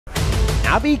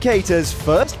Naby Keita's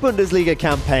first Bundesliga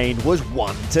campaign was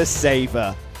one to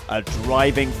savour. A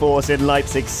driving force in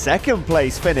Leipzig's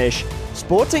second-place finish,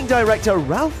 sporting director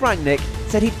Ralph Hasenhüttl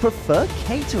said he'd prefer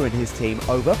Keita in his team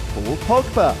over Paul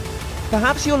Pogba.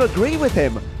 Perhaps you'll agree with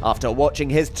him after watching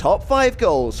his top 5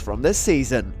 goals from the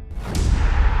season.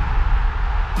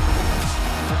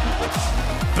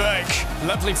 Berg,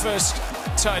 lovely first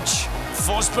touch.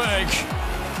 Forsberg.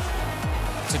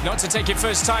 Did not to take it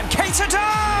first time. Keita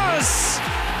does!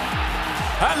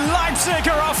 And Leipzig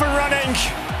are off and running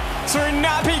through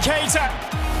Naby Keita.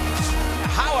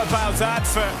 How about that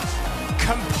for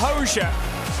composure?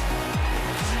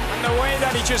 And the way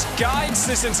that he just guides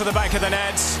this into the back of the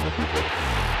net.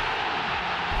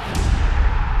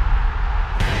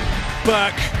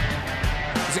 Berg.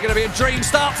 Is it going to be a dream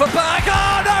start for Berg?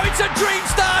 Oh no, it's a dream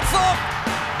start for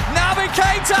Naby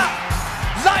Keita.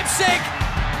 Leipzig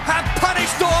have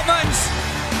punished Dortmund.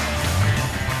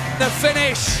 The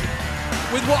finish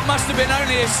with what must have been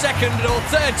only his second or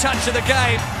third touch of the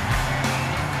game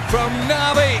from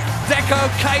Naby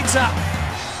Keita.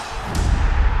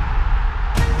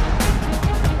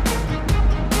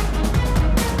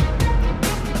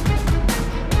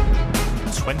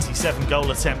 27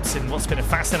 goal attempts in what's been a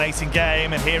fascinating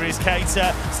game, and here is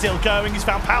Keita, still going, he's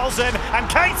found Paulsen, and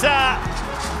Keita!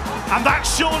 And that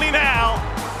surely now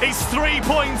is 3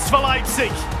 points for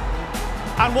Leipzig.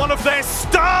 And one of their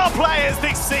star players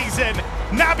this season,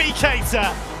 Naby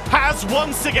Keita, has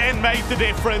once again made the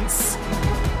difference.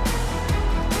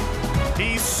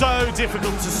 He's so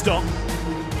difficult to stop.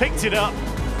 Picked it up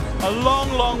a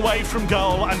long, long way from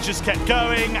goal and just kept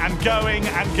going and going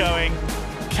and going.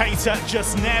 Keita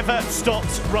just never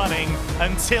stopped running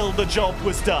until the job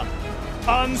was done.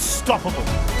 Unstoppable.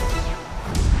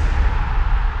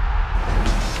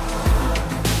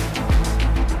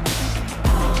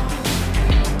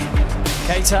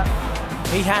 Keita,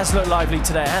 he has looked lively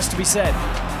today, it has to be said.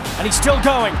 And he's still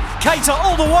going. Keita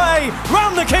all the way,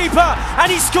 round the keeper, and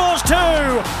he scores 2.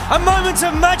 A moment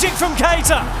of magic from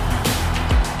Keita.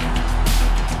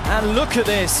 And look at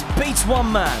this, beats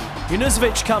one man.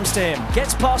 Junuzovic comes to him,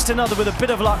 gets past another with a bit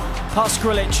of luck, past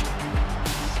Krilic.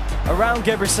 Around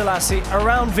Gebre Selassie,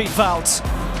 around Wietwoud.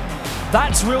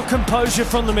 That's real composure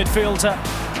from the midfielder.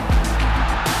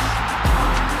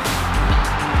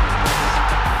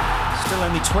 Still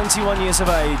only 21 years of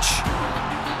age.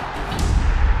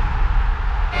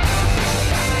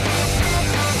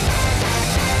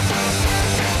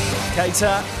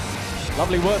 Keita,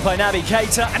 lovely work by Naby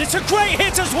Keita, and it's a great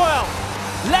hit as well.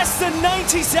 Less than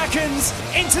 90 seconds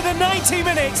into the 90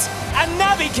 minutes, and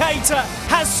Naby Keita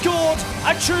has scored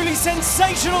a truly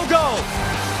sensational goal.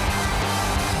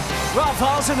 Ralph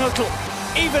Hasenhüttl,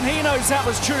 even he knows that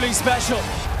was truly special.